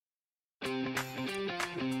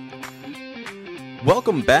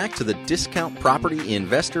Welcome back to the Discount Property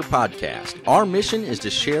Investor Podcast. Our mission is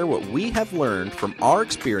to share what we have learned from our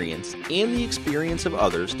experience and the experience of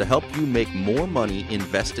others to help you make more money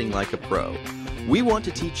investing like a pro. We want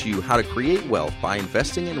to teach you how to create wealth by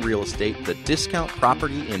investing in real estate the Discount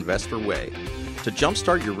Property Investor way. To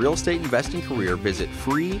jumpstart your real estate investing career, visit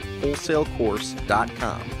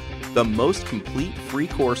freewholesalecourse.com, the most complete free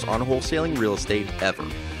course on wholesaling real estate ever.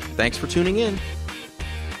 Thanks for tuning in.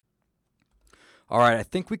 All right, I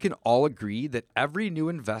think we can all agree that every new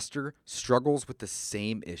investor struggles with the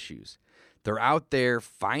same issues. They're out there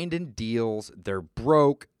finding deals, they're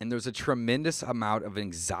broke, and there's a tremendous amount of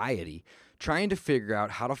anxiety trying to figure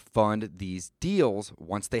out how to fund these deals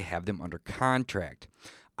once they have them under contract.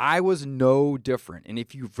 I was no different, and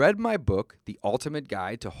if you've read my book, The Ultimate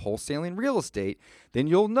Guide to Wholesaling Real Estate, then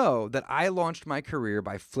you'll know that I launched my career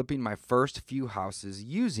by flipping my first few houses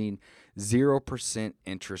using 0%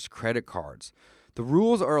 interest credit cards. The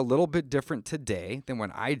rules are a little bit different today than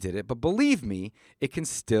when I did it, but believe me, it can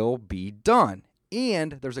still be done.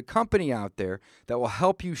 And there's a company out there that will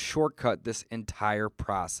help you shortcut this entire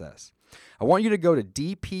process. I want you to go to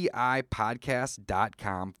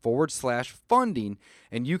dpipodcast.com/funding,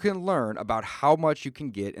 and you can learn about how much you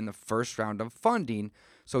can get in the first round of funding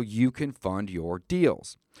so you can fund your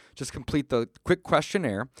deals. Just complete the quick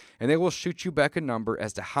questionnaire, and they will shoot you back a number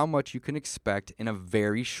as to how much you can expect in a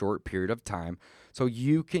very short period of time so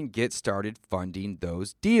you can get started funding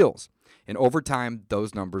those deals. And over time,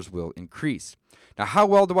 those numbers will increase. Now, how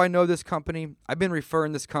well do I know this company? I've been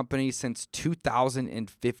referring this company since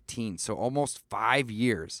 2015, so almost 5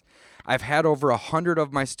 years. I've had over 100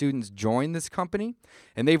 of my students join this company,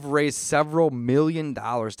 and they've raised several $1 million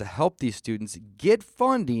to help these students get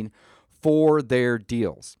funding for their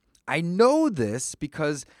deals. I know this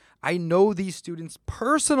because I know these students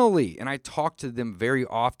personally, and I talk to them very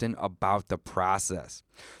often about the process.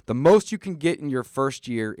 The most you can get in your first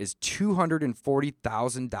year is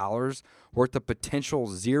 $240,000 worth of potential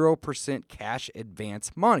 0% cash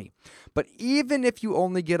advance money. But even if you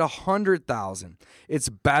only get $100,000, it's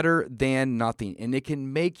better than nothing, and it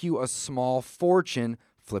can make you a small fortune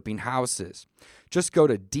flipping houses. Just go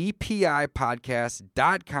to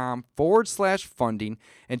dpipodcast.com/funding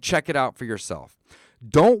and check it out for yourself.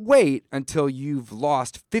 Don't wait until you've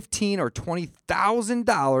lost $15,000 or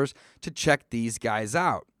 $20,000 to check these guys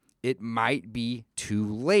out. It might be too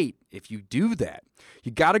late if you do that.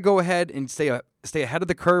 You got to go ahead and stay ahead of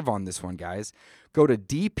the curve on this one, guys. Go to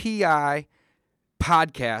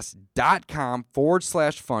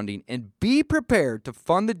dpipodcast.com/funding and be prepared to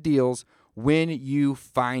fund the deals when you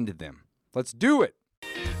find them. Let's do it.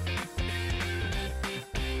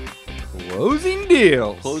 Closing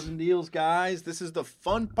deals. Closing deals, guys. This is the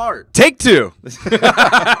fun part. Take two.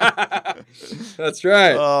 That's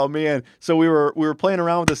right. Oh man! So we were playing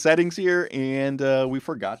around with the settings here, and we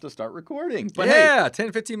forgot to start recording. But yeah,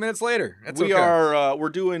 10, 15 minutes later. That's we okay. are. We're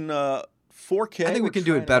doing 4K. I think we can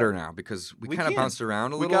do it better now because we kind of bounced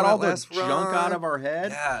around a little. We got all the last junk out of our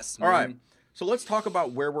head. Yes. All right. So let's talk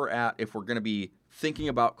about where we're at if we're going to be thinking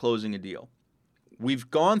about closing a deal.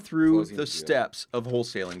 We've gone through the steps of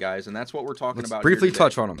wholesaling, guys, and that's what we're talking about. Briefly here today.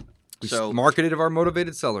 touch on them. We marketed our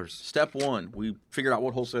motivated sellers. Step 1, we figured out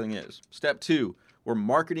what wholesaling is. Step 2, we're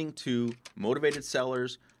marketing to motivated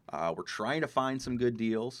sellers. We're trying to find some good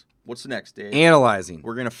deals. What's the next, Dave? Analyzing.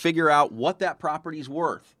 We're going to figure out what that property's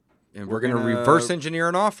worth. And we're going to reverse engineer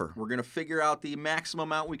an offer. We're going to figure out the maximum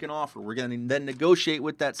amount we can offer. We're going to then negotiate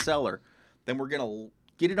with that seller. Then we're going to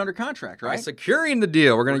get it under contract, right? By securing the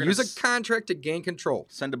deal. We're going to use a contract to gain control.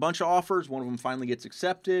 Send a bunch of offers. One of them finally gets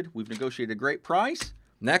accepted. We've negotiated a great price.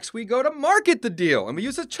 Next, we go to market the deal, and we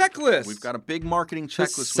use a checklist. We've got a big marketing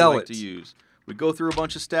checklist we like to use. We go through a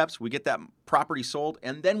bunch of steps. We get that property sold,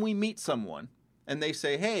 and then we meet someone, and they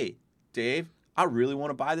say, hey, Dave, I really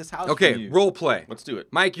want to buy this house from you. Okay, role play. Let's do it.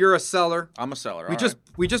 Mike, you're a seller. I'm a seller.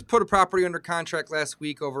 We just put a property under contract last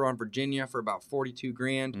week over on Virginia for about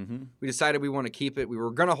 $42,000. Mm-hmm. We decided we want to keep it. We were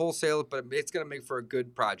going to wholesale it, but it's going to make for a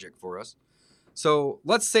good project for us. So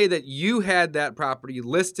let's say that you had that property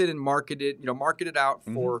listed and marketed out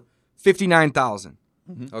for $59,000.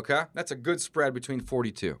 Mm-hmm. Okay, that's a good spread between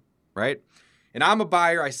 42, right? And I'm a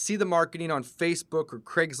buyer. I see the marketing on Facebook or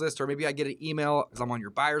Craigslist, or maybe I get an email because I'm on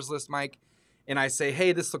your buyer's list, Mike. And I say,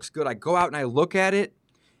 hey, this looks good. I go out and I look at it,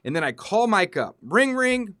 and then I call Mike up. Ring,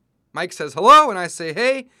 ring. Mike says, hello, and I say,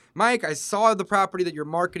 hey, Mike, I saw the property that you're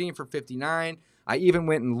marketing for $59,000. I even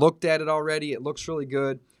went and looked at it already. It looks really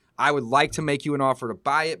good. I would like to make you an offer to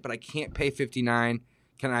buy it, but I can't pay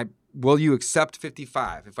 $59,000. Will you accept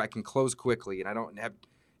 $55,000 if I can close quickly and I don't have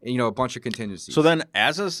a bunch of contingencies. So then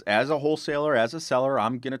as a wholesaler, as a seller,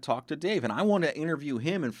 I'm going to talk to Dave, and I want to interview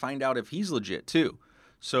him and find out if he's legit too.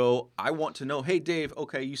 So I want to know, hey, Dave,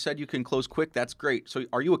 okay, you said you can close quick. That's great. So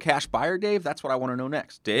are you a cash buyer, Dave? That's what I want to know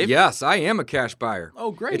next. Dave? Yes, I am a cash buyer.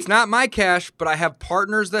 Oh, great. It's not my cash, but I have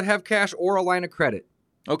partners that have cash or a line of credit.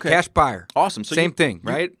 Okay. Cash buyer. Awesome. So Same thing,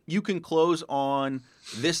 right? You can close on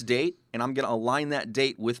this date, and I'm going to align that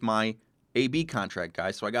date with my AB contract,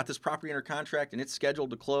 guys. So I got this property under contract, and it's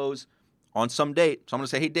scheduled to close on some date. So I'm going to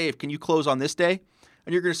say, hey, Dave, can you close on this day?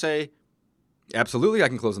 And you're going to say, absolutely, I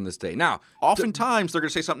can close on this day. Now, oftentimes they're going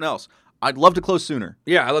to say something else. I'd love to close sooner.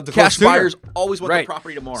 Yeah, I love to close Cash sooner. buyers always want Right. the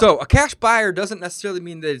property tomorrow. So a cash buyer doesn't necessarily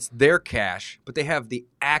mean that it's their cash, but they have the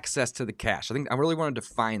access to the cash. I think I really want to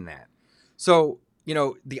define that. So,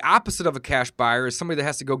 the opposite of a cash buyer is somebody that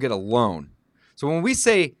has to go get a loan. So when we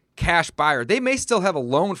say cash buyer, they may still have a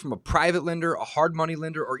loan from a private lender, a hard money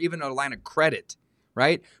lender, or even a line of credit,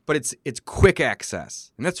 right? But it's quick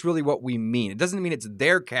access. And that's really what we mean. It doesn't mean it's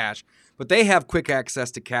their cash, but they have quick access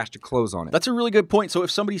to cash to close on it. That's a really good point. So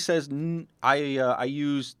if somebody says, I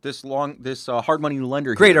use this hard money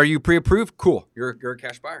lender Great. here. Are you pre-approved? Cool. You're a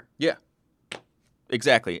cash buyer. Yeah,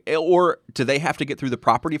 exactly. Or do they have to get through the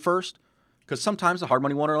property first? Because sometimes the hard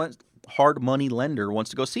money lender wants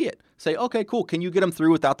to go see it. Say, okay, cool. Can you get them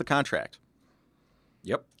through without the contract?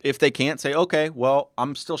 Yep. If they can't, say, okay, well,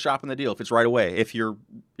 I'm still shopping the deal if it's right away. If you're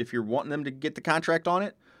wanting them to get the contract on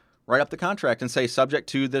it, write up the contract and say subject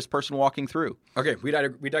to this person walking through. Okay, we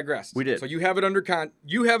digress. We did. So you have it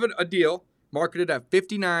you have a deal marketed at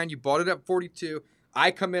 59. You bought it at 42.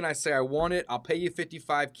 I come in. I say I want it. I'll pay you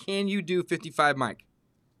 55. Can you do 55, Mike?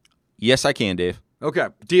 Yes, I can, Dave. Okay,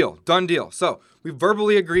 deal. Done deal. So we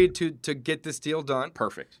verbally agreed to get this deal done.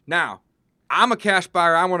 Perfect. Now, I'm a cash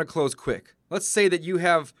buyer. I want to close quick. Let's say that you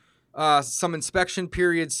have some inspection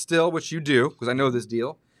periods still, which you do, because I know this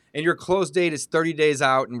deal, and your close date is 30 days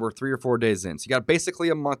out, and we're 3 or 4 days in. So you got basically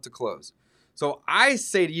a month to close. So I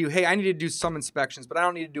say to you, hey, I need to do some inspections, but I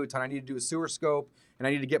don't need to do a ton. I need to do a sewer scope, and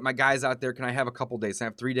I need to get my guys out there. Can I have a couple days? Can I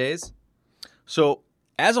have 3 days? So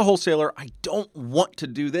as a wholesaler, I don't want to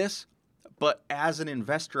do this, but as an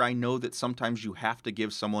investor, I know that sometimes you have to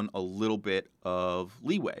give someone a little bit of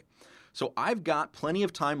leeway. So I've got plenty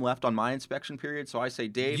of time left on my inspection period. So I say,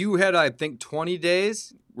 Dave. You had, I think, 20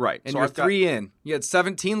 days. Right. And so you're I've got 3 in. You had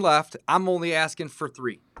 17 left. I'm only asking for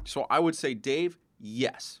 3. So I would say, Dave,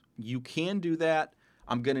 yes, you can do that.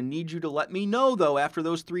 I'm going to need you to let me know, though, after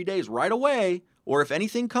those 3 days right away. Or if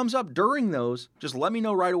anything comes up during those, just let me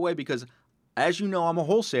know right away because, as you know, I'm a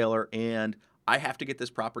wholesaler and I have to get this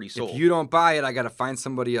property sold. If you don't buy it, I got to find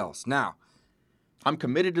somebody else. Now, I'm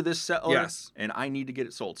committed to this seller, yes, and I need to get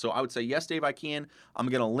it sold. So I would say, yes, Dave, I can. I'm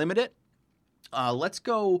going to limit it. Let's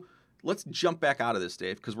jump back out of this,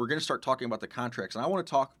 Dave, because we're going to start talking about the contracts. And I want to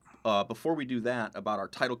talk, before we do that, about our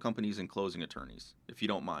title companies and closing attorneys, if you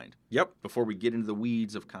don't mind. Yep. Before we get into the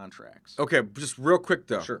weeds of contracts. Okay, just real quick,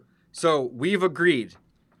 though. Sure. So we've agreed.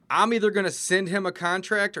 I'm either going to send him a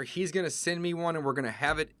contract or he's going to send me one, and we're going to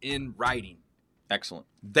have it in writing. Excellent.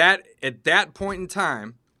 That at that point in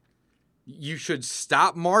time, you should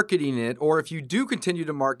stop marketing it, or if you do continue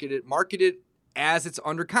to market it as it's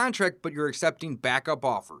under contract, but you're accepting backup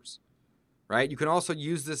offers, right? You can also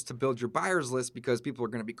use this to build your buyers list because people are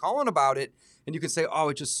going to be calling about it, and you can say, oh,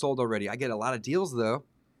 it just sold already. I get a lot of deals, though,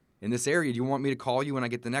 in this area. Do you want me to call you when I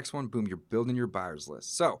get the next one? Boom, you're building your buyers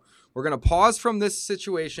list. So we're going to pause from this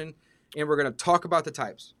situation, and we're going to talk about the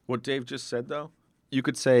types. What Dave just said, though, you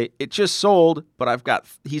could say, it just sold, but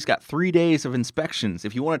he's got 3 days of inspections.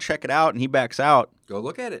 If you want to check it out and he backs out, go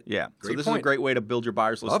look at it. Yeah. Great So this point. is a great way to build your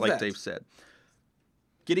buyers list, Love like that. Dave said.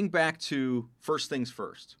 Getting back to first things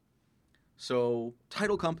first. So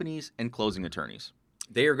title companies and closing attorneys.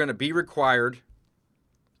 They are going to be required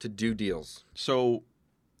to do deals. So,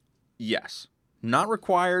 yes. Not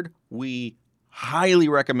required. We highly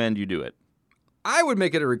recommend you do it. I would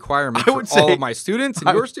make it a requirement I for would all say- of my students and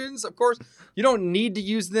your students, of course. You don't need to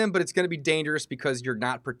use them, but it's going to be dangerous because you're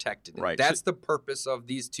not protected. Right. That's the purpose of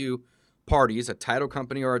these two parties, a title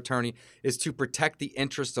company or attorney, is to protect the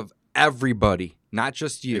interest of everybody, not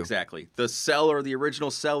just you. Exactly. The seller, the original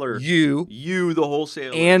seller. You the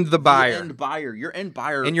wholesaler. and the buyer. Your end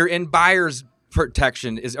buyer. And your end buyer's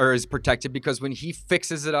protection is protected because when he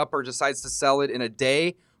fixes it up or decides to sell it in a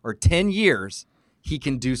day or 10 years, he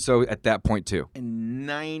can do so at that point too. And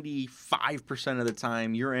 95% of the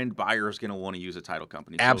time, your end buyer is going to want to use a title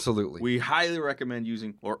company. So Absolutely. we highly recommend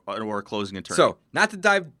using or a closing attorney. So, not to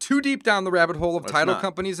dive too deep down the rabbit hole of Let's title not.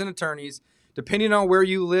 companies and attorneys, depending on where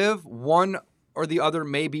you live, one or the other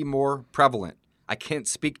may be more prevalent. I can't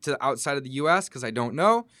speak to outside of the U.S. because I don't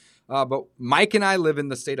know. But Mike and I live in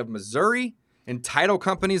the state of Missouri, and title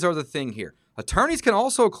companies are the thing here. Attorneys can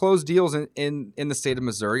also close deals in the state of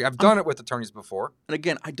Missouri. I've done it with attorneys before. And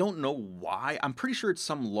again, I don't know why. I'm pretty sure it's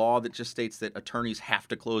some law that just states that attorneys have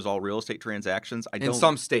to close all real estate transactions. In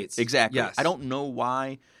some states. Exactly. Yes. I don't know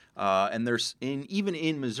why. And there's even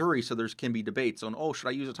in Missouri, so can be debates on, should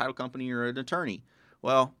I use a title company or an attorney?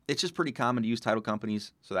 Well, it's just pretty common to use title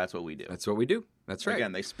companies, so that's what we do. That's what we do. That's right.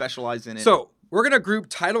 Again, they specialize in it. So we're going to group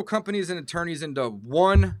title companies and attorneys into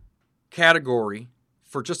one category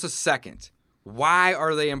for just a second. Why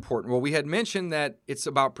are they important? Well, we had mentioned that it's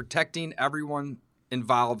about protecting everyone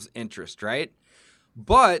involved's interest, right?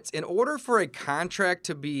 But in order for a contract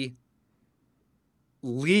to be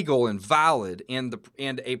legal and valid and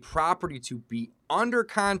a property to be under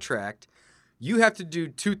contract, you have to do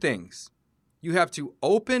two things. You have to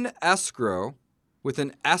open escrow with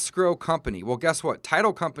an escrow company. Well, guess what?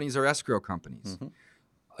 Title companies are escrow companies. Mm-hmm.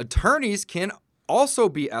 Attorneys can also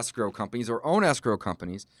be escrow companies or own escrow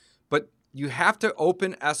companies, but you have to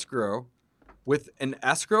open escrow with an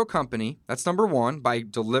escrow company. That's number one, by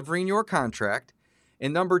delivering your contract.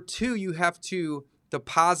 And number two, you have to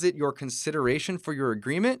deposit your consideration for your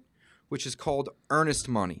agreement, which is called earnest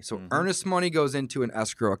money. So earnest money goes into an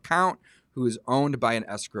escrow account who is owned by an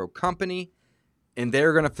escrow company, and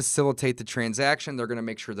they're going to facilitate the transaction. They're going to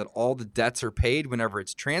make sure that all the debts are paid whenever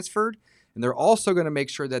it's transferred, and they're also going to make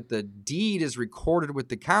sure that the deed is recorded with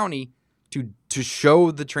the county to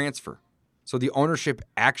show the transfer. So the ownership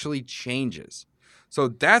actually changes. So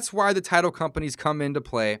that's why the title companies come into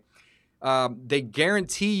play. They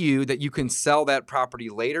guarantee you that you can sell that property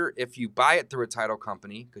later if you buy it through a title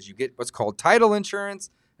company, because you get what's called title insurance.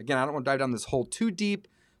 Again, I don't want to dive down this hole too deep,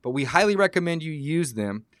 but we highly recommend you use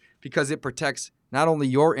them because it protects not only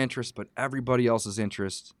your interest, but everybody else's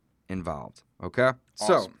interest involved. Okay?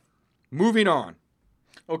 Awesome. So, moving on.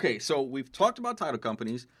 Okay, so we've talked about title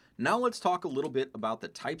companies. Now let's talk a little bit about the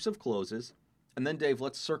types of closes. And then, Dave,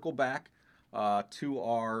 let's circle back to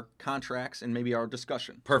our contracts and maybe our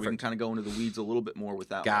discussion. Perfect. So we can kind of go into the weeds a little bit more with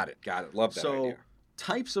that. Got it. Love that idea.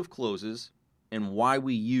 Types of closes and why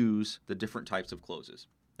we use the different types of closes.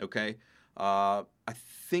 Okay? I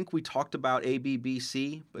think we talked about A, B, B,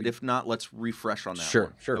 C, but if not, let's refresh on that.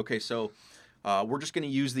 Sure. Okay, so we're just going to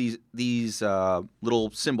use these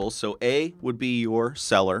little symbols. So A would be your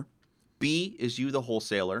seller, B is you, the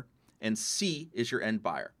wholesaler, and C is your end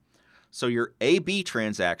buyer. So your AB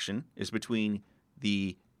transaction is between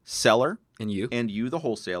the seller and you, the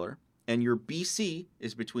wholesaler, and your BC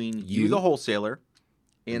is between you the wholesaler,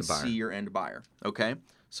 and C, your end buyer. Okay?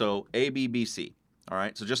 So A, B, B, C. All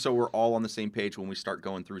right? So just so we're all on the same page when we start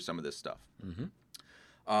going through some of this stuff.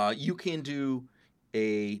 Mm-hmm. You can do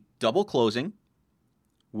a double closing,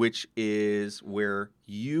 which is where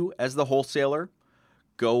you, as the wholesaler,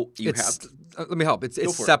 let me help.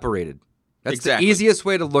 It's separated. That's exactly the easiest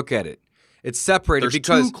way to look at it. It's separated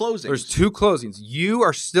because there's two closings. You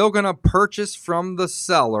are still going to purchase from the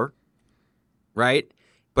seller, right?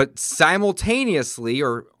 But simultaneously,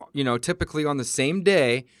 or typically on the same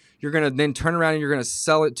day, you're going to then turn around and you're going to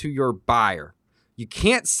sell it to your buyer. You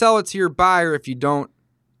can't sell it to your buyer if you don't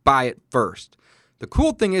buy it first. The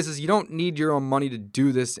cool thing is you don't need your own money to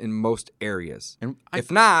do this in most areas. And if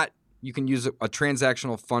not, you can use a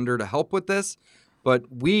transactional funder to help with this. But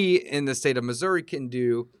we, in the state of Missouri, can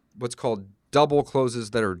do what's called double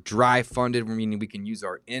closes that are dry funded, meaning we can use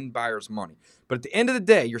our end buyer's money. But at the end of the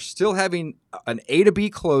day, you're still having an A to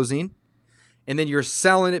B closing, and then you're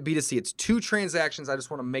selling it B to C. It's two transactions. I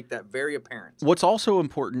just want to make that very apparent. What's also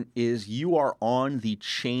important is you are on the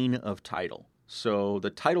chain of title. So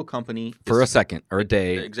the title company for a second or a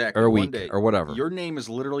day or a week or whatever. Your name is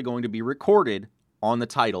literally going to be recorded on the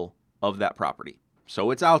title of that property.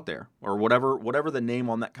 So it's out there, or whatever the name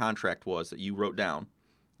on that contract was that you wrote down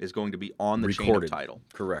is going to be on the chain of title.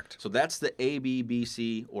 Correct. So that's the A, B, B,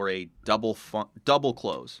 C, or a double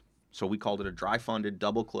close. So we called it a dry funded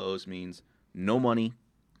double close, means no money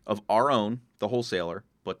of our own, the wholesaler,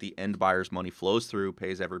 but the end buyer's money flows through,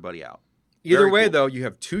 pays everybody out. Either way, though, you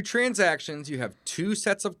have two transactions, you have two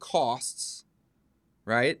sets of costs,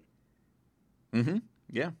 right? Mm-hmm.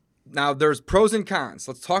 Yeah. Now, there's pros and cons.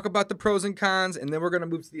 Let's talk about the pros and cons, and then we're going to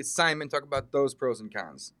move to the assignment, talk about those pros and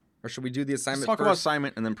cons. Or should we do the assignment Let's talk first? about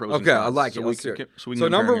assignment and then pros and cons. Okay, I like it. Let's do it. So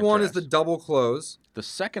number one is the double close. The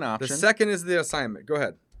second option. The second is the assignment. Go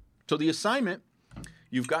ahead. So the assignment,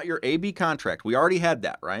 you've got your AB contract. We already had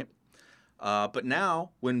that, right? But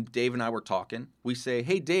now, when Dave and I were talking, we say,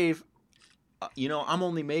 hey, Dave, I'm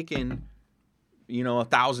only making,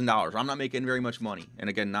 $1,000. I'm not making very much money. And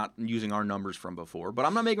again, not using our numbers from before, but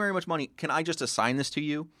I'm not making very much money. Can I just assign this to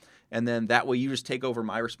you? And then that way you just take over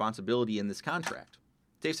my responsibility in this contract.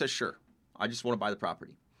 Dave says, sure, I just want to buy the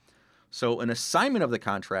property. So an assignment of the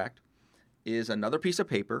contract is another piece of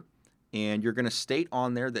paper, and you're going to state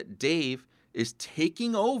on there that Dave is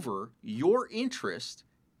taking over your interest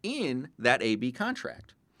in that AB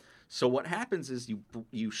contract. So what happens is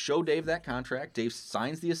you show Dave that contract, Dave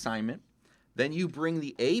signs the assignment, then you bring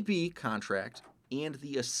the AB contract and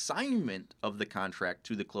the assignment of the contract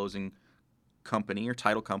to the closing company or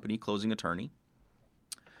title company, closing attorney,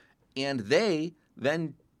 and they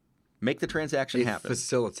then make the transaction happen.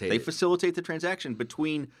 They facilitate the transaction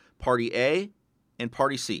between party A and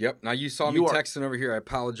party C. Yep. Now you saw me texting over here. I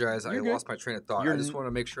apologize. I lost my train of thought. I just want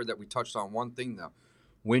to make sure that we touched on one thing, though.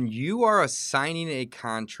 When you are assigning a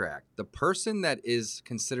contract, the person that is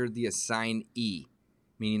considered the assignee,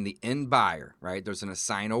 meaning the end buyer, right? There's an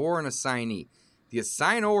assignor and assignee. The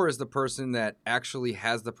assignor is the person that actually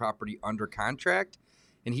has the property under contract,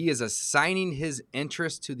 and he is assigning his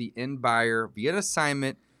interest to the end buyer via an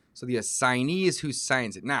assignment. So the assignee is who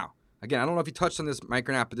signs it. Now, again, I don't know if you touched on this, Mike,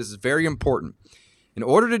 or not, but this is very important. In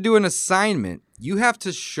order to do an assignment, you have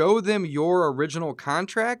to show them your original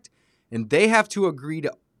contract, and they have to agree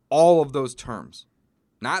to all of those terms.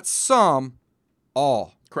 Not some,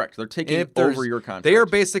 all. Correct. They're taking over your contract. They are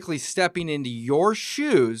basically stepping into your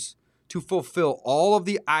shoes to fulfill all of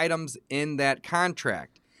the items in that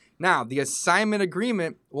contract. Now, the assignment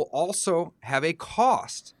agreement will also have a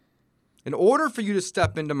cost. In order for you to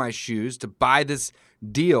step into my shoes to buy this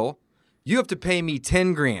deal, you have to pay me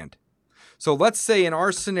 $10,000. So let's say in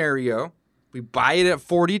our scenario, we buy it at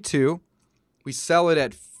 42, we sell it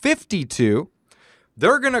at 52.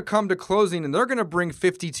 They're going to come to closing and they're going to bring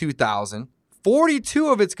 52,000. 42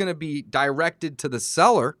 of it's going to be directed to the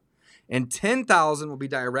seller, and 10,000 will be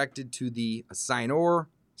directed to the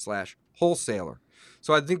assignor/wholesaler.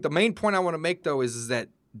 So I think the main point I want to make, though, is that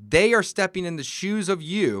they are stepping in the shoes of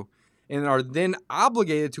you and are then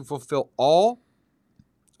obligated to fulfill all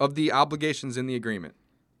of the obligations in the agreement.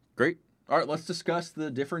 Great. All right, let's discuss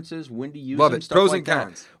the differences, when to use Love them, it. stuff Pros like and that.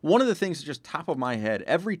 cons. One of the things that's just top of my head,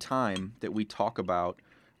 every time that we talk about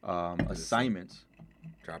assignments.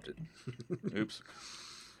 Dropped it. Oops.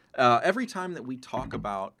 Every time that we talk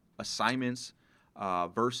about assignments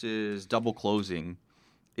versus double closing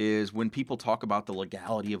is when people talk about the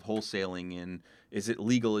legality of wholesaling and is it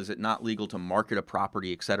legal, is it not legal to market a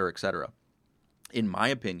property, et cetera, et cetera. In my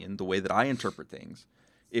opinion, the way that I interpret things,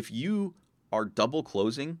 if you are double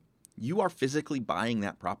closing, you are physically buying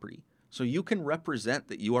that property. So you can represent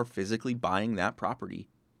that you are physically buying that property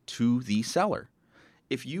to the seller.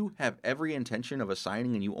 If you have every intention of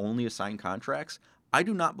assigning and you only assign contracts, I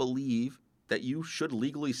do not believe that you should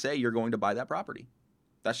legally say you're going to buy that property.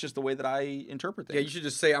 That's just the way that I interpret things. Yeah, you should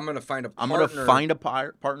just say, I'm going to find a partner. I'm going to find a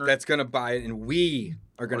partner that's going to buy it, and we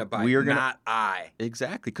are going to buy it, not I.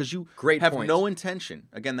 Exactly, because you Great have point. no intention.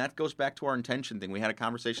 Again, that goes back to our intention thing. We had a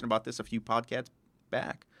conversation about this a few podcasts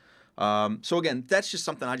back. So again, that's just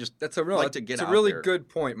something I just like to get out there. It's a really good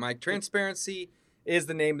point, Mike. Transparency is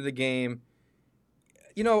the name of the game.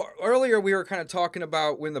 You know, earlier we were kind of talking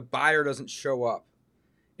about when the buyer doesn't show up.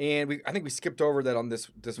 And I think we skipped over that on this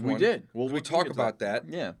one. We did. Well, we talk about that.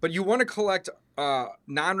 Yeah. But you want to collect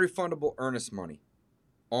non-refundable earnest money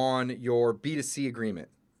on your B2C agreement,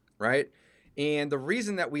 right? And the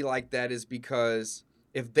reason that we like that is because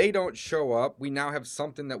if they don't show up, we now have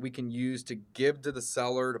something that we can use to give to the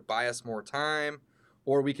seller to buy us more time,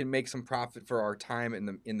 or we can make some profit for our time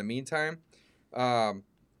in the meantime.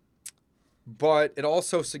 But it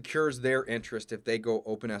also secures their interest if they go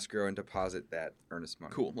open escrow and deposit that earnest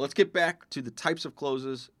money. Cool. Let's get back to the types of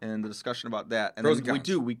closes and the discussion about that. And pros then and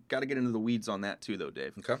cons. we got to get into the weeds on that too, though,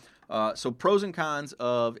 Dave. Okay. So pros and cons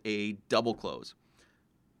of a double close.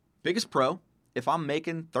 Biggest pro, if I'm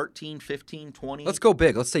making 13, 15, 20. Let's go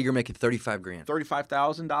big. Let's say you're making $35,000.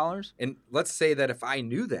 $35,000. And let's say that if I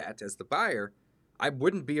knew that as the buyer, I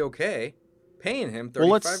wouldn't be okay paying him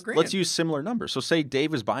 $35,000. Well, let's use similar numbers. So say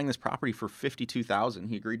Dave is buying this property for $52,000.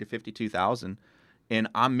 He agreed to $52,000, and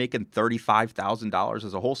I'm making $35,000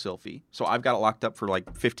 as a wholesale fee. So I've got it locked up for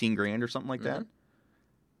like $15,000 or something like that.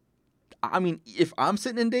 I mean, if I'm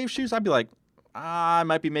sitting in Dave's shoes, I'd be like, I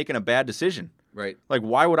might be making a bad decision. Right. Like,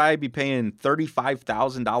 why would I be paying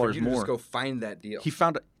 $35,000 more? You just go find that deal. He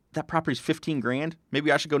found that property's $15,000.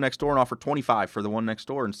 Maybe I should go next door and offer $25,000 for the one next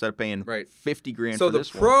door instead of paying $50,000 for this one. So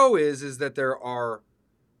the pro is that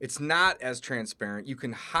it's not as transparent. You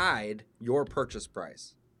can hide your purchase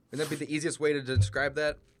price. Wouldn't that be the easiest way to describe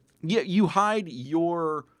that? Yeah, you hide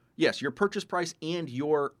your purchase price and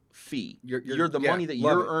your fee. You're the money that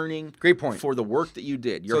you're earning. Great point. For the work that you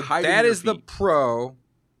did. You're so hiding that your is fee. the pro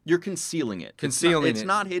You're concealing it. Concealing it's it.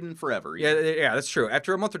 not hidden forever. Yeah, that's true.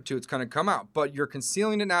 After a month or two, it's going to come out. But you're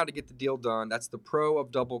concealing it now to get the deal done. That's the pro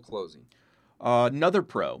of double closing. Another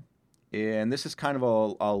pro, and this is kind of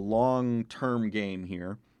a long-term game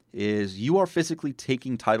here, is you are physically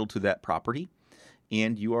taking title to that property,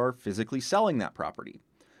 and you are physically selling that property.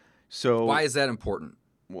 So why is that important?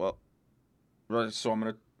 Well,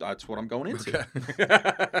 so that's what I'm going into.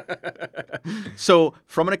 Okay. So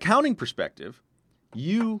from an accounting perspective,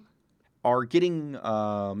 you are getting,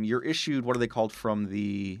 you're issued, what are they called from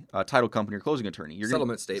the title company or closing attorney?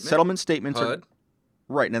 Settlement statement. Settlement statements. HUD.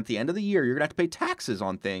 Right. And at the end of the year, you're going to have to pay taxes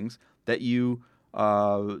on things that you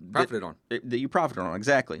Profited on. That you profited on.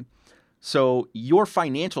 Exactly. So your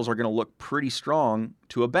financials are going to look pretty strong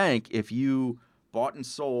to a bank if you bought and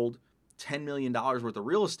sold $10 million worth of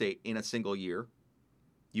real estate in a single year.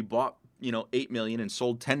 You bought, $8 million and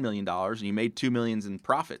sold $10 million and you made $2 million in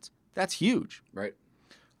profits. That's huge. Right.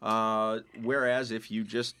 Whereas if you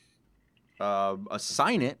just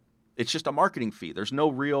assign it, it's just a marketing fee. There's no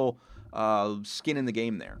real skin in the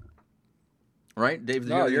game there. Right, Dave?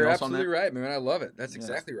 No, you're absolutely right, man. I love it. That's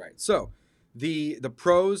exactly right. So the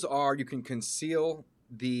pros are you can conceal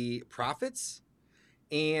the profits,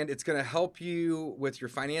 and it's going to help you with your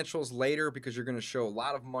financials later because you're going to show a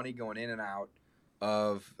lot of money going in and out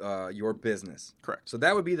of your business. Correct. So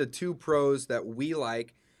that would be the two pros that we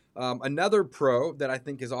like. Another pro that I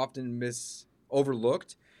think is often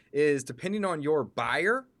overlooked is depending on your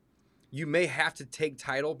buyer, you may have to take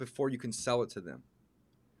title before you can sell it to them.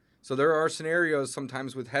 So there are scenarios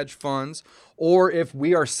sometimes with hedge funds, or if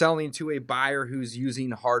we are selling to a buyer who's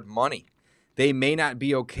using hard money, they may not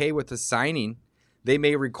be okay with the signing. They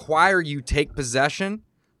may require you take possession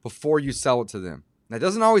before you sell it to them. That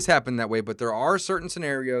doesn't always happen that way, but there are certain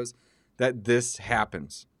scenarios that this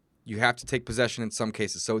happens. You have to take possession in some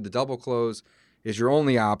cases. So the double close is your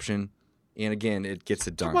only option. And again, it gets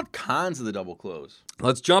it done. What about cons of the double close?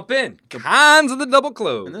 Let's jump in. Cons of the double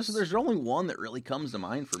close. And there's only one that really comes to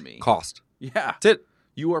mind for me. Cost. Yeah. That's it.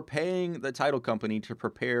 You are paying the title company to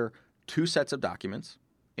prepare 2 sets of documents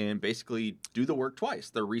and basically do the work twice.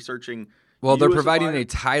 They're researching. Well, they're you as providing buyer. a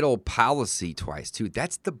title policy twice, too.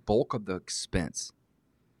 That's the bulk of the expense.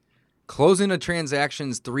 Closing a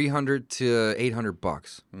transaction's $300 to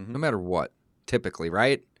 $800, no matter what, typically,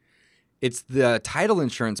 right? It's the title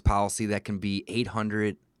insurance policy that can be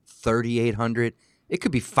 $800, $3,800. It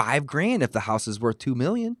could be $5,000 if the house is worth $2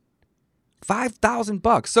 million.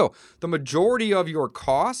 $5,000. So the majority of your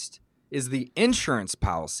cost is the insurance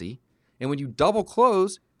policy, and when you double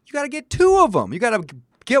close, you got to get 2 of them. You got to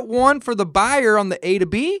get one for the buyer on the A to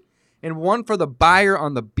B and one for the buyer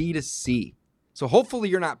on the B to C. So hopefully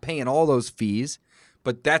you're not paying all those fees,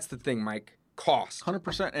 but that's the thing, Mike. Cost.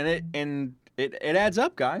 100%. And it adds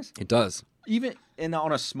up, guys. It does. Even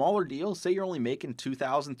on a smaller deal, say you're only making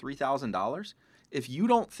 $2,000, $3,000, if you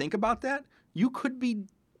don't think about that, you could be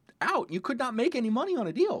out. You could not make any money on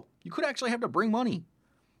a deal. You could actually have to bring money.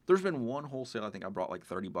 There's been one wholesale, I think I brought like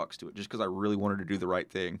 $30 to it just because I really wanted to do the right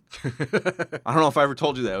thing. I don't know if I ever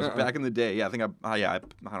told you that. It was back in the day. Yeah, I think I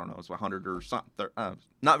don't know. It was 100 or something.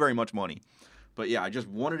 Not very much money. But yeah, I just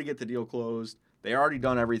wanted to get the deal closed. They already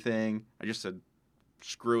done everything. I just said,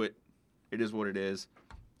 screw it. It is what it is.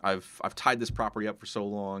 I've tied this property up for so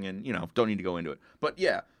long and, don't need to go into it. But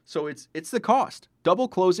yeah, so it's the cost. Double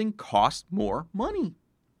closing costs more money.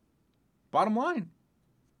 Bottom line.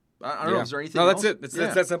 I don't know. Is there anything else? No, that's it.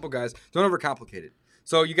 It's that simple, guys. Don't overcomplicate it.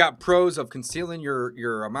 So you got pros of concealing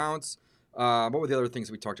your amounts. What were the other things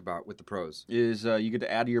we talked about with the pros? Is you get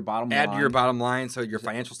to add to your bottom line. Add to your bottom line, so your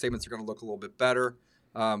financial statements are going to look a little bit better.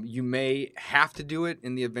 You may have to do it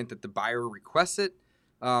in the event that the buyer requests it.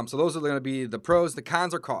 So those are going to be the pros. The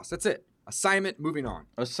cons are costs. That's it. Assignment, moving on.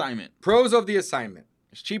 Assignment. Pros of the assignment.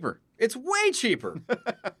 It's cheaper. It's way cheaper.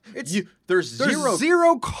 There's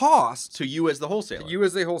zero cost to you as the wholesaler. You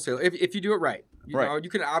as a wholesaler, if you do it right. You know, you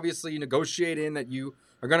can obviously negotiate in that you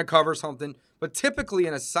are going to cover something. But typically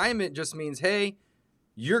an assignment just means, hey,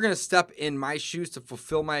 you're going to step in my shoes to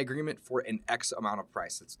fulfill my agreement for an X amount of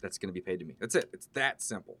price that's going to be paid to me. That's it. It's that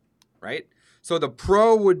simple, right? So the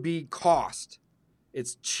pro would be cost.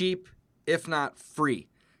 It's cheap, if not free.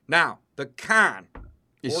 Now, the cons.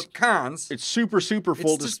 It's super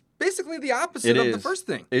full. It's just basically the opposite of the first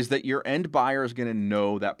thing. Is that your end buyer is going to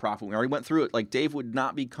know that profit. We already went through it. Like, Dave would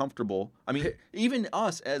not be comfortable. I mean, even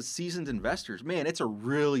us as seasoned investors, man, it's a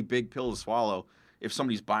really big pill to swallow if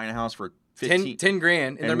somebody's buying a house for $10,000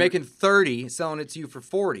 and they're making 30, selling it to you for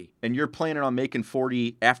 40. And you're planning on making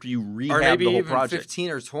 40 after you rehab or maybe the whole even project.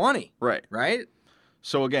 15 or 20. Right. Right?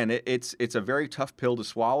 So again, it's a very tough pill to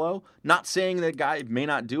swallow. Not saying that guy may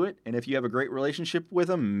not do it, and if you have a great relationship with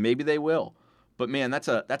him, maybe they will. But man, that's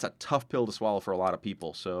a tough pill to swallow for a lot of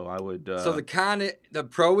people. So I would. So the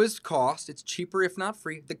pro is cost. It's cheaper if not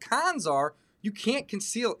free. The cons are you can't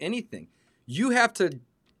conceal anything. You have to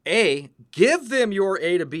give them your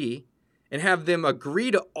A to B, and have them agree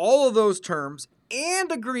to all of those terms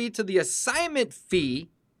and agree to the assignment fee.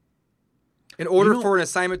 In order for an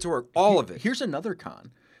assignment to work, all of it. Here's another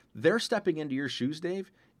con. They're stepping into your shoes,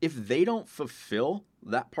 Dave. If they don't fulfill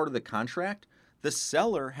that part of the contract, the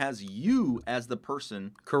seller has you as the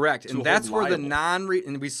person. Correct. And that's where the liable.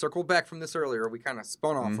 and we circled back from this earlier. We kind of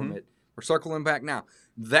spun off from it. We're circling back now.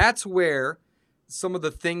 That's where some of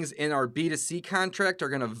the things in our B2C contract are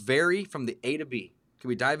going to vary from the A to B. Can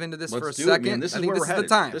we dive into this for a second? Man. This is I think where this we're is headed. the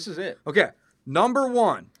time. This is it. Okay. Number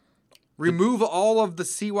one. Remove all of the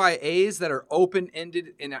CYAs that are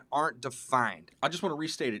open-ended and aren't defined. I just want to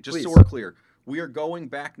restate it, just Please. so we're clear. We are going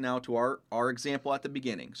back now to our example at the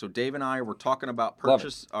beginning. So Dave and I were talking about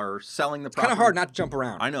purchase or selling the property. Kind of hard not to jump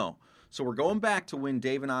around. I know. So we're going back to when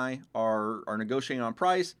Dave and I are negotiating on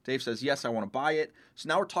price. Dave says, yes, I want to buy it. So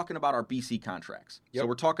now we're talking about our BC contracts. Yep. So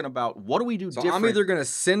we're talking about what do we do So different. I'm either going to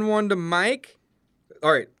send one to Mike.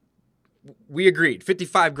 All right. We agreed.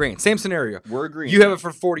 55 grand. Same scenario. We're agreeing. You have it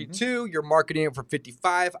for 42. You're marketing it for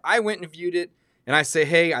 55. I went and viewed it, and I say,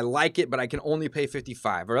 hey, I like it, but I can only pay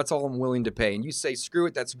 55, or that's all I'm willing to pay. And you say, screw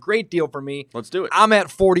it. That's a great deal for me. Let's do it. I'm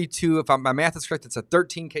at 42. If my math is correct, it's a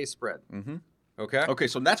 13K spread. Mm-hmm. Okay? Okay,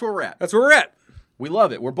 so that's where we're at. That's where we're at. We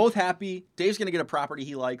love it. We're both happy. Dave's going to get a property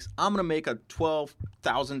he likes. I'm going to make a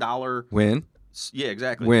 $12,000 Win. Yeah,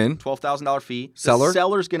 exactly. Win. $12,000 fee. Seller. The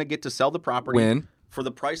seller's going to get to sell the property. Win. For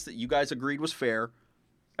the price that you guys agreed was fair.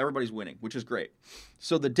 Everybody's winning, which is great.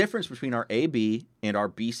 So the difference between our AB and our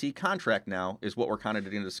BC contract now is what we're kind of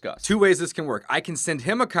going to discuss. Two ways this can work. I can send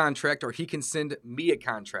him a contract, or he can send me a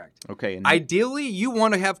contract. Okay. And Ideally, you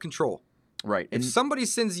want to have control. right. If And somebody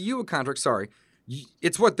sends you a contract,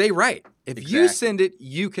 it's what they write. If you Exactly. send it,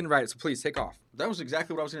 you can write it. So please take off. that was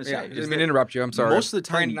exactly what I was going to say. Yeah, I is didn't mean that to interrupt you. I'm sorry. Most of the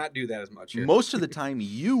trying time, to not do that as much here. most of the time,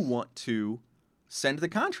 you want to send the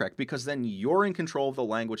contract because then you're in control of the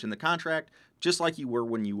language in the contract, just like you were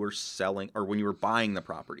when you were selling or when you were buying the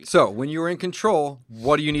property. So when you're in control,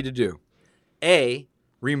 what do you need to do? A,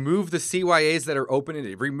 remove the CYAs that are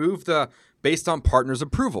open-ended. Remove the based on partner's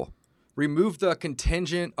approval. Remove the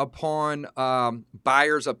contingent upon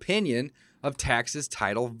buyer's opinion of taxes,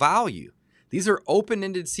 title, value. These are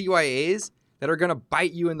open-ended CYAs that are going to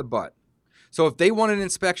bite you in the butt. So if they want an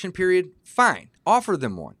inspection period, fine. Offer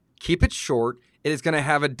them one. Keep it short. It is going to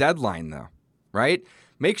have a deadline, though, right?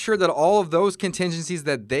 Make sure that all of those contingencies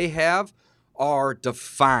that they have are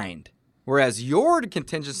defined, whereas your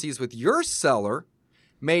contingencies with your seller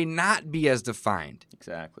may not be as defined.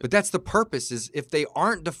 Exactly. But that's the purpose, is if they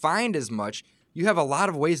aren't defined as much, you have a lot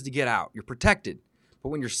of ways to get out. You're protected. But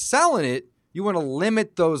when you're selling it, you want to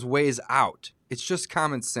limit those ways out. It's just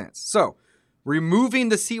common sense. So removing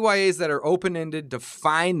the CYAs that are open-ended,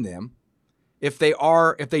 define them. If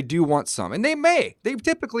they do want some, and they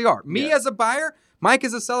typically are. Me Yeah. as a buyer, Mike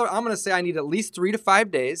as a seller, I'm going to say I need at least 3 to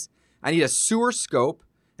 5 days. I need a sewer scope,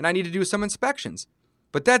 and I need to do some inspections.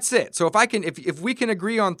 But that's it. So if we can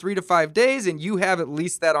agree on 3 to 5 days, and you have at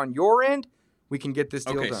least that on your end, we can get this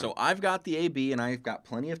deal done. Okay, so I've got the AB and I've got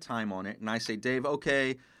plenty of time on it, and I say, Dave,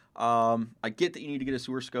 okay, I get that you need to get a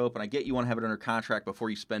sewer scope, and I get you want to have it under contract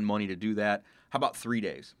before you spend money to do that. How about 3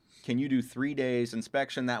 days? Can you do 3 days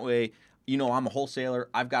inspection? That way, you know, I'm a wholesaler.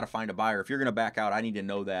 I've got to find a buyer. If you're going to back out, I need to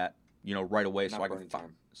know that, you know, right away so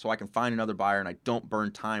I can find another buyer and I don't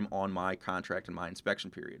burn time on my contract and my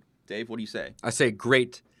inspection period. Dave, what do you say? I say,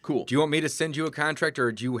 great. Cool. Do you want me to send you a contract,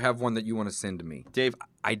 or do you have one that you want to send to me? Dave,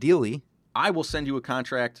 Ideally. I will send you a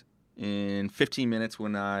contract in 15 minutes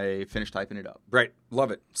when I finish typing it up. Right.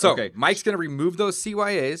 Love it. So Okay. Mike's going to remove those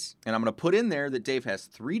CYAs. And I'm going to put in there that Dave has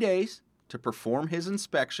 3 days to perform his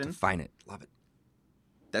inspection. Define it. Love it.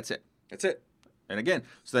 That's it. That's it. And again,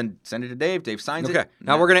 so then send it to Dave. Dave signs Okay. it.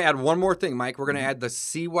 Now we're going to add one more thing, Mike. We're going to add the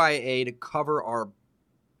CYA to cover our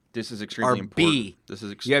This is extremely our important. B. This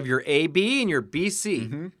is You have your AB and your BC.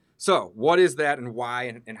 Mhm. So what is that, and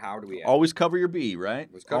why, and how do we add it? Always cover your B, right?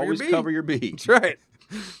 Always cover your B. cover your B. That's right.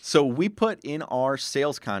 So we put in our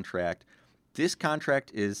sales contract, this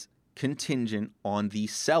contract is contingent on the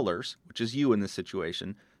sellers, which is you in this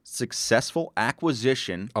situation, successful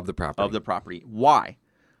acquisition Of the property. Why?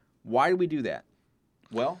 Why do we do that?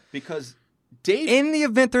 Well, because Dave... In the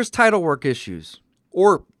event there's title work issues,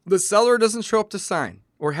 or the seller doesn't show up to sign,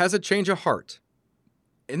 or has a change of heart,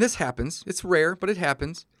 and this happens, it's rare, but it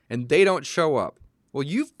happens, and they don't show up, Well,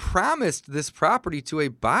 you've promised this property to a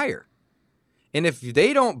buyer. And if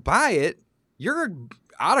they don't buy it, you're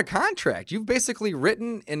out of contract. You've basically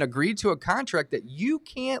written and agreed to a contract that you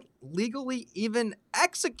can't legally even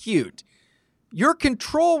execute. Your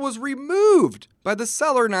control was removed by the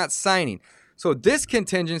seller not signing. So this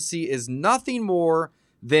contingency is nothing more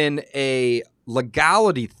than a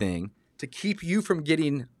legality thing to keep you from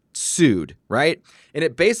getting sued, right? And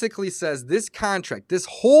it basically says this contract, this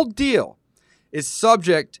whole deal is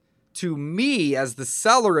subject to me as the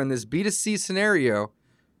seller in this B2C scenario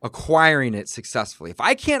acquiring it successfully. If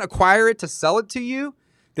I can't acquire it to sell it to you,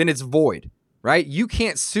 then it's void, right? You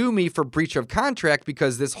can't sue me for breach of contract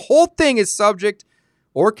because this whole thing is subject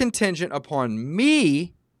or contingent upon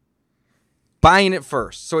me buying it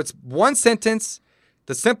first. So it's one sentence.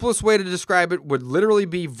 The simplest way to describe it would literally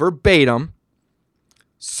be verbatim,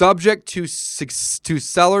 subject to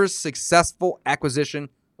seller's successful acquisition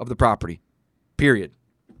of the property, period.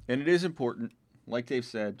 And it is important, like Dave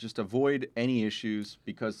said, just avoid any issues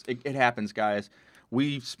because it happens, guys.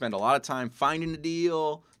 We spend a lot of time finding a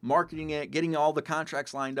deal, marketing it, getting all the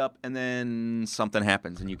contracts lined up, and then something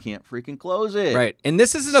happens and you can't freaking close it. Right. And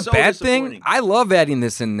this isn't a bad thing. I love adding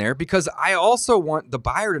this in there because I also want the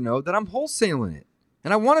buyer to know that I'm wholesaling it.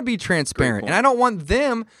 And I want to be transparent. And I don't want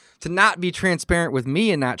them to not be transparent with me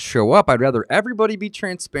and not show up. I'd rather everybody be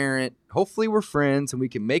transparent. Hopefully we're friends and we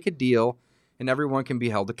can make a deal and everyone can be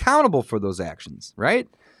held accountable for those actions, right?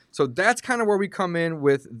 So that's kind of where we come in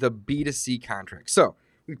with the B2C contract. So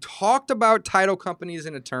we talked about title companies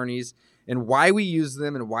and attorneys and why we use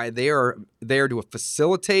them and why they are there to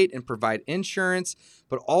facilitate and provide insurance,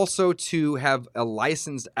 but also to have a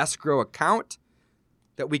licensed escrow account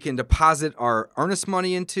that we can deposit our earnest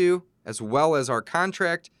money into, as well as our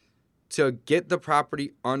contract to get the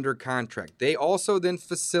property under contract. They also then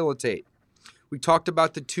facilitate. We talked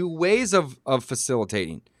about the two ways of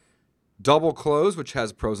facilitating. Double close, which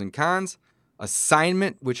has pros and cons.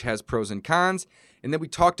 Assignment, which has pros and cons. And then we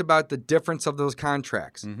talked about the difference of those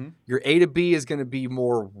contracts. Mm-hmm. Your A to B is going to be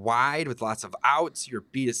more wide with lots of outs. Your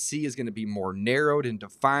B to C is going to be more narrowed and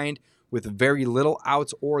defined with very little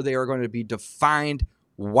outs, or they are going to be defined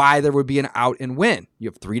why there would be an out and when. You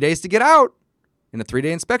have 3 days to get out in a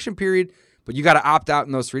 3-day inspection period, but you got to opt out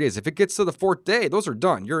in those 3 days. If it gets to the 4th day, those are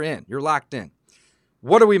done. You're in. You're locked in.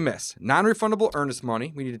 What do we miss? Non-refundable earnest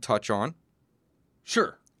money we need to touch on.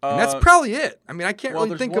 Sure. And that's probably it. I mean, I can't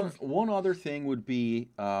really think of... One other thing would be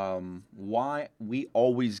why we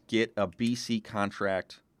always get a BC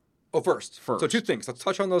contract first. So 2 things. Let's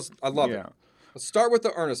touch on those. I love it. Let's start with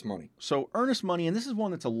the earnest money. So earnest money, and this is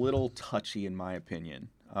one that's a little touchy in my opinion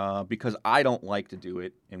because I don't like to do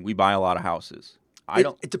it, and we buy a lot of houses.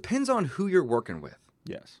 It depends on who you're working with.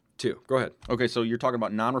 Yes. 2. Go ahead. Okay, so you're talking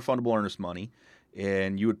about non-refundable earnest money,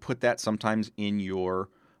 and you would put that sometimes in your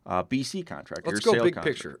BC contract. Let's go big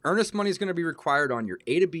picture. Earnest money is going to be required on your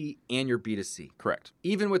A to B and your B to C. Correct.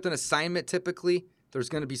 Even with an assignment, typically, there's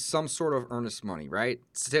going to be some sort of earnest money, right?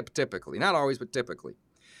 Typically. Not always, but typically.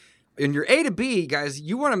 In your A to B, guys,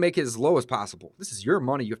 you want to make it as low as possible. This is your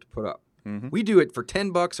money you have to put up. Mm-hmm. We do it for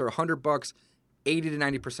 $10 or $100, 80 to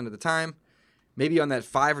 90% of the time. Maybe on that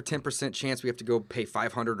 5 or 10% chance we have to go pay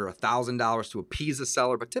 $500 or $1,000 to appease the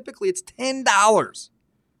seller, but typically it's $10.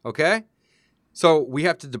 Okay? So we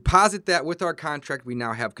have to deposit that with our contract. We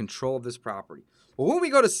now have control of this property. Well, when we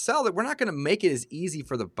go to sell it, we're not going to make it as easy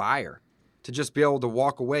for the buyer to just be able to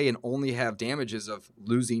walk away and only have damages of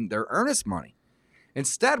losing their earnest money.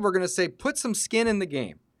 Instead, we're going to say, put some skin in the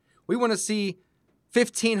game. We want to see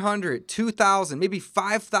 $1,500, $2,000, maybe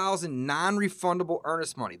 $5,000 non-refundable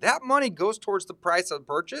earnest money. That money goes towards the price of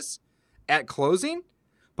purchase at closing.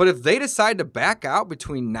 But if they decide to back out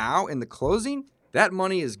between now and the closing, that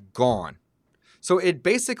money is gone. So it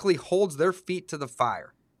basically holds their feet to the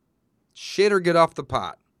fire. Shit or get off the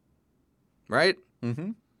pot. Right?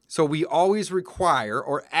 Mm-hmm. So we always require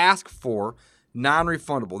or ask for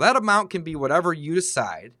non-refundable. That amount can be whatever you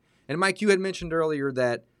decide. And Mike, you had mentioned earlier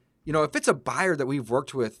that, you know, if it's a buyer that we've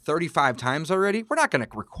worked with 35 times already, we're not going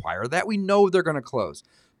to require that. We know they're going to close.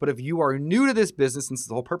 But if you are new to this business, and this is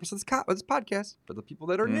the whole purpose of this podcast, for the people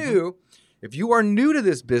that are new, if you are new to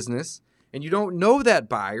this business and you don't know that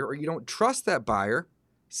buyer or you don't trust that buyer,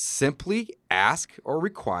 simply ask or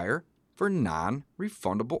require for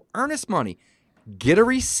non-refundable earnest money. Get a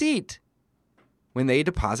receipt when they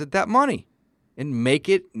deposit that money and make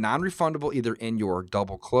it non-refundable either in your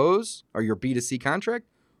double close or your B2C contract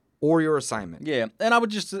or your assignment. Yeah, and I would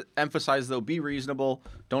just emphasize, though, be reasonable.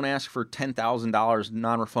 Don't ask for $10,000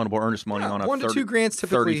 non-refundable earnest money on a $1,000 to $2,000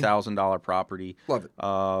 typically. $30,000 property. Love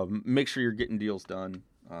it. Make sure you're getting deals done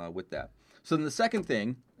with that. So then the second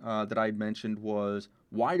thing that I mentioned was,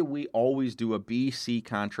 why do we always do a BC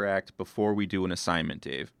contract before we do an assignment,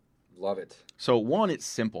 Dave? Love it. So one, it's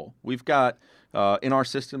simple. We've got, in our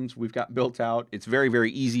systems, we've got built out. It's very,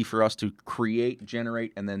 very easy for us to create,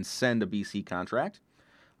 generate, and then send a BC contract.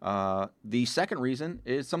 The second reason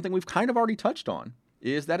is something we've kind of already touched on,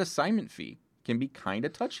 is that assignment fee can be kind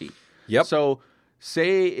of touchy. Yep. So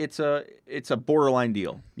say it's a borderline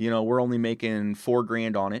deal. We're only making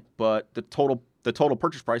 $4,000 on it, but the total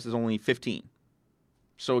purchase price is only $15,000.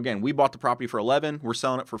 So again, we bought the property for $11,000. We're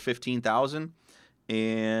selling it for $15,000,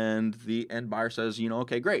 and the end buyer says,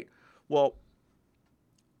 okay, great. Well,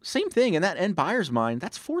 same thing in that end buyer's mind.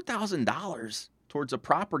 That's $4,000 towards a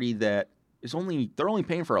property that they're only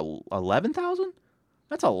paying for $11,000.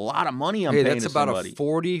 That's a lot of money I'm paying to somebody. That's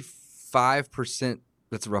about a 45%.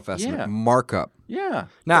 That's a rough estimate. Yeah. Markup. Yeah.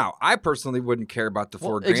 Now, I personally wouldn't care about the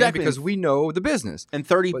 $4,000 exactly. because we know the business. And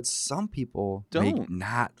 30, but some people don't. may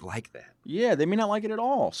not like that. Yeah, they may not like it at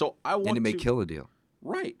all. So and it may kill a deal.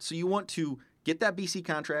 Right. So you want to get that BC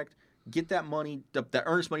contract, get that money, that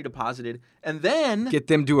earnest money deposited, and then get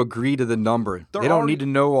them to agree to the number. They don't need to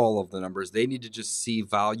know all of the numbers. They need to just see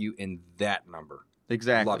value in that number.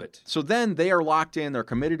 Exactly. Love it. So then they are locked in. They're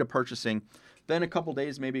committed to purchasing. Then a couple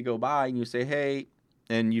days maybe go by, and you say, hey,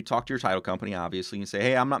 and you talk to your title company, obviously, and you say,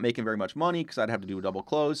 hey, I'm not making very much money because I'd have to do a double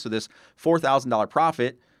close. So this $4,000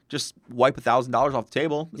 profit, just wipe $1,000 off the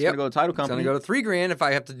table. It's going to go to the title company. It's going to go to $3,000 if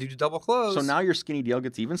I have to do double close. So now your skinny deal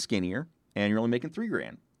gets even skinnier, and you're only making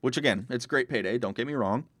 $3,000, which again, it's a great payday. Don't get me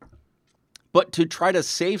wrong. But to try to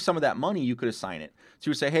save some of that money, you could assign it. So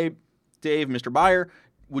you would say, hey, Dave, Mr. Buyer,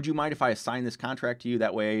 would you mind if I assign this contract to you?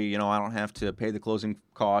 That way, I don't have to pay the closing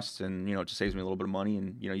costs, and it just saves me a little bit of money,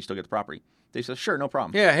 and you still get the property. They said, sure, no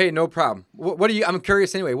problem. Yeah, hey, no problem. What are you? I'm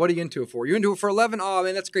curious anyway. What are you into it for? You into it for 11? Oh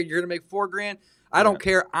man, that's great. You're gonna make $4,000. I don't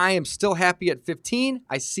care. I am still happy at 15.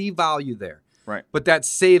 I see value there. Right. But that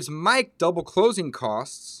saves Mike double closing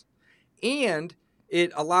costs, and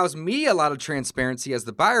it allows me a lot of transparency as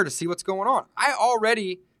the buyer to see what's going on. I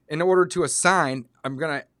already, in order to assign, I'm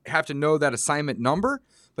gonna have to know that assignment number.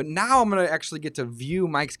 But now I'm gonna actually get to view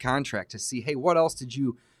Mike's contract to see, hey, what else did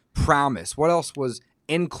you promise? What else was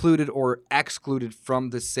included or excluded from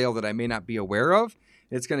the sale that I may not be aware of?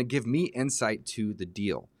 It's going to give me insight to the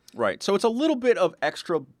deal. Right. So it's a little bit of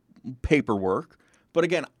extra paperwork, but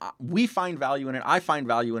again, we find value in it. I find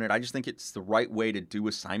value in it. I just think it's the right way to do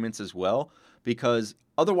assignments as well, because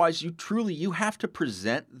otherwise you have to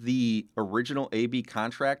present the original AB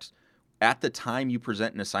contract at the time you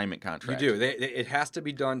present an assignment contract. You do. It has to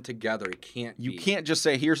be done together. It can't. You can't just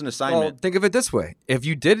say, "Here's an assignment." Well, think of it this way: if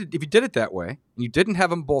you did it that way, and you didn't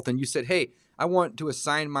have them both, and you said, "Hey, I want to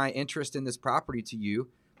assign my interest in this property to you,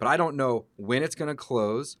 but I don't know when it's going to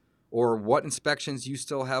close, or what inspections you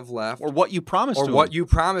still have left, or what you promised, or to what them. you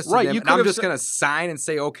promised right, to them." you and I'm just going to sign and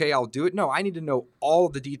say, "Okay, I'll do it." No, I need to know all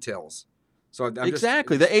of the details. So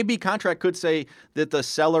exactly, the AB contract could say that the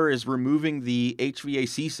seller is removing the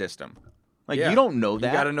HVAC system. You don't know that.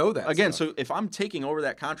 You got to know that. Again, stuff. so if I'm taking over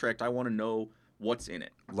that contract, I want to know what's in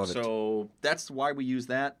it. Love it. So that's why we use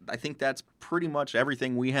that. I think that's pretty much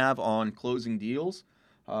everything we have on closing deals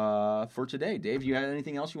for today. Dave, you had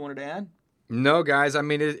anything else you wanted to add? No, guys. I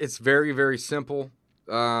mean, it's very, very simple.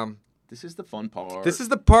 This is the fun part. This is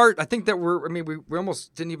the part I think that we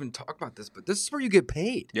almost didn't even talk about this, but this is where you get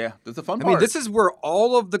paid. Yeah, that's the fun part. I mean, this is where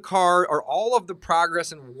all of the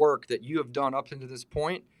progress and work that you have done up into this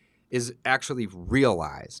point is actually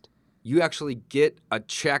realized. You actually get a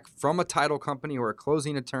check from a title company or a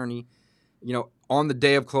closing attorney, on the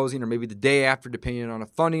day of closing or maybe the day after, depending on if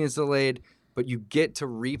funding is delayed, but you get to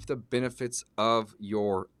reap the benefits of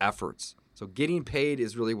your efforts. So getting paid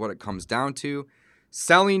is really what it comes down to.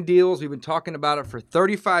 Selling deals, we've been talking about it for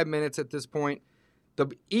 35 minutes at this point. The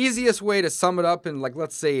easiest way to sum it up in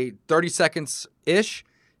let's say 30 seconds-ish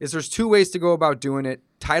is there's two ways to go about doing it: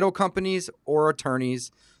 title companies or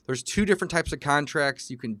attorneys. There's two different types of contracts.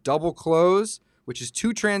 You can double close, which is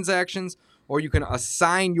 2 transactions, or you can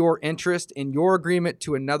assign your interest in your agreement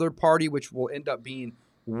to another party, which will end up being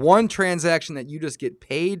 1 transaction that you just get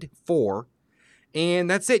paid for. And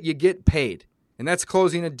that's it. You get paid. And that's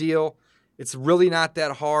closing a deal. It's really not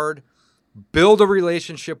that hard. Build a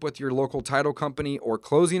relationship with your local title company or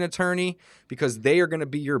closing attorney, because they are going to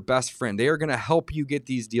be your best friend. They are going to help you get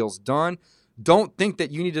these deals done. Don't think that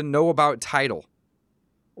you need to know about title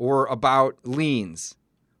or about liens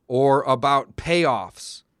or about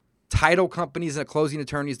payoffs. Title companies and closing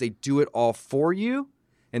attorneys, they do it all for you.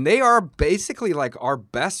 And they are basically like our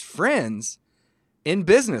best friends in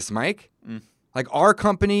business, Mike. Like our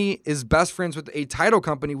company is best friends with a title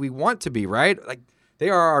company we want to be, right? Like they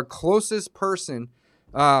are our closest person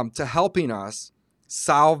to helping us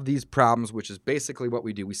solve these problems, which is basically what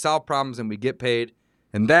we do. We solve problems and we get paid.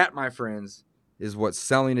 And that, my friends, is what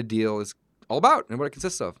selling a deal is all about and what it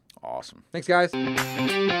consists of. Awesome. Thanks, guys.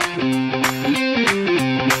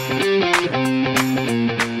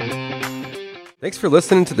 Thanks for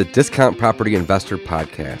listening to the Discount Property Investor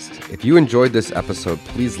Podcast. If you enjoyed this episode,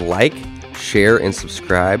 please like, share, and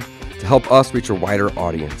subscribe to help us reach a wider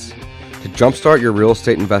audience. To jumpstart your real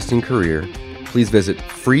estate investing career, please visit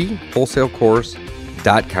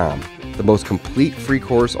freewholesalecourse.com, the most complete free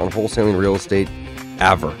course on wholesaling real estate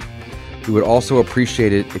ever. We would also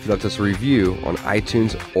appreciate it if you left us a review on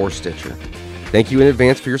iTunes or Stitcher. Thank you in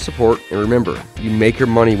advance for your support, and remember, you make your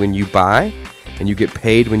money when you buy, and you get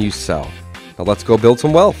paid when you sell. Now let's go build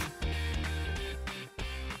some wealth.